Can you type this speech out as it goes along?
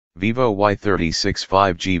Vivo Y36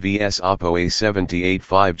 5G vs Oppo A78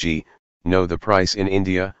 5G, know the price in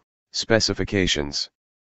India, specifications.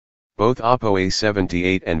 Both Oppo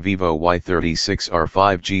A78 and Vivo Y36 are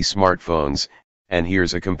 5G smartphones, and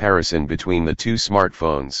here's a comparison between the two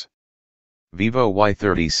smartphones. Vivo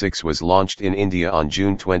Y36 was launched in India on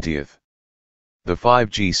June 20. The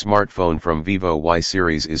 5G smartphone from Vivo Y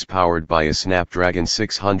series is powered by a Snapdragon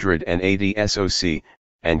 680 SoC,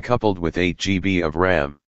 and coupled with 8 GB of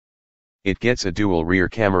RAM. It gets a dual rear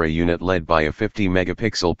camera unit led by a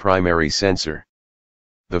 50-megapixel primary sensor.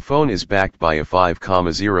 The phone is backed by a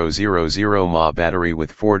 5,000 mAh battery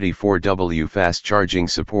with 44W fast charging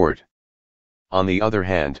support. On the other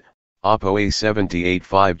hand, Oppo A78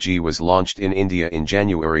 5G was launched in India in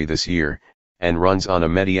January this year, and runs on a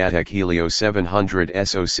MediaTek Helio 700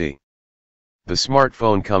 SoC. The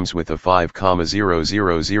smartphone comes with a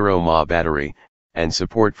 5,000 mAh battery, and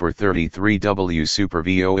support for 33W Super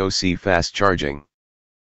VOOC fast charging.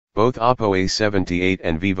 Both Oppo A78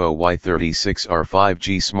 and Vivo Y36 are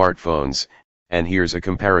 5G smartphones, and here's a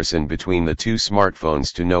comparison between the two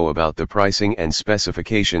smartphones to know about the pricing and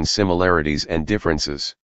specification similarities and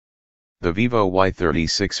differences. The Vivo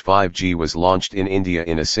Y36 5G was launched in India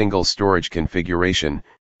in a single storage configuration,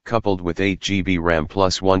 coupled with 8 GB RAM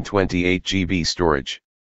plus 128 GB storage.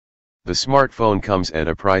 The smartphone comes at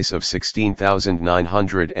a price of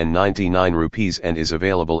 16,999 rupees and is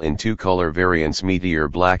available in two color variants: Meteor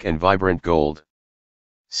Black and Vibrant Gold.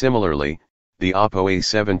 Similarly, the Oppo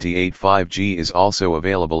A78 5G is also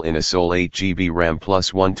available in a sole 8 GB RAM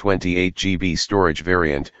plus 128 GB storage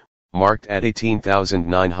variant, marked at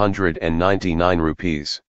 18,999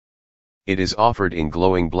 rupees. It is offered in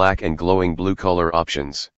glowing black and glowing blue color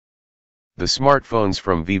options. The smartphones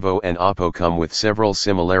from Vivo and Oppo come with several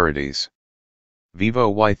similarities. Vivo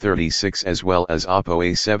Y36 as well as Oppo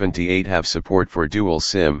A78 have support for dual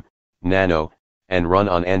SIM, Nano, and run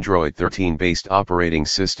on Android 13 based operating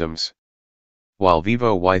systems. While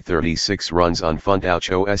Vivo Y36 runs on FunTouch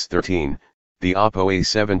OS 13, the Oppo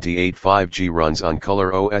A78 5G runs on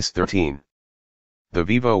Color OS 13. The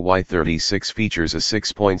Vivo Y36 features a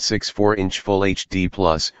 6.64-inch Full HD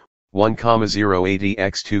Plus,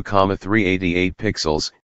 1,080x2,388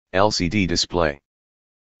 pixels, LCD display.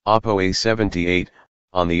 Oppo A78,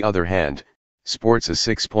 on the other hand, sports a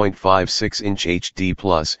 6.56-inch HD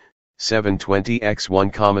Plus,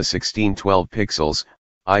 720x1,1612 pixels,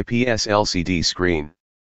 IPS LCD screen.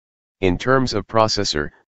 In terms of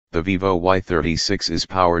processor, the Vivo Y36 is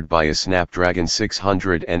powered by a Snapdragon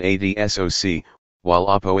 680 SoC, while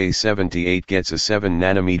Oppo A78 gets a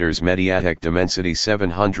 7nm MediaTek Dimensity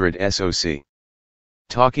 700 SoC.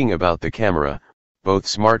 Talking about the camera, both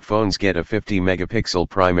smartphones get a 50-megapixel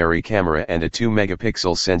primary camera and a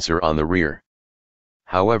 2-megapixel sensor on the rear.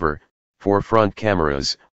 However, for front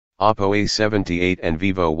cameras, Oppo A78 and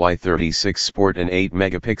Vivo Y36 sport an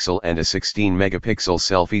 8-megapixel and a 16-megapixel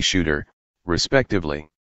selfie shooter, respectively.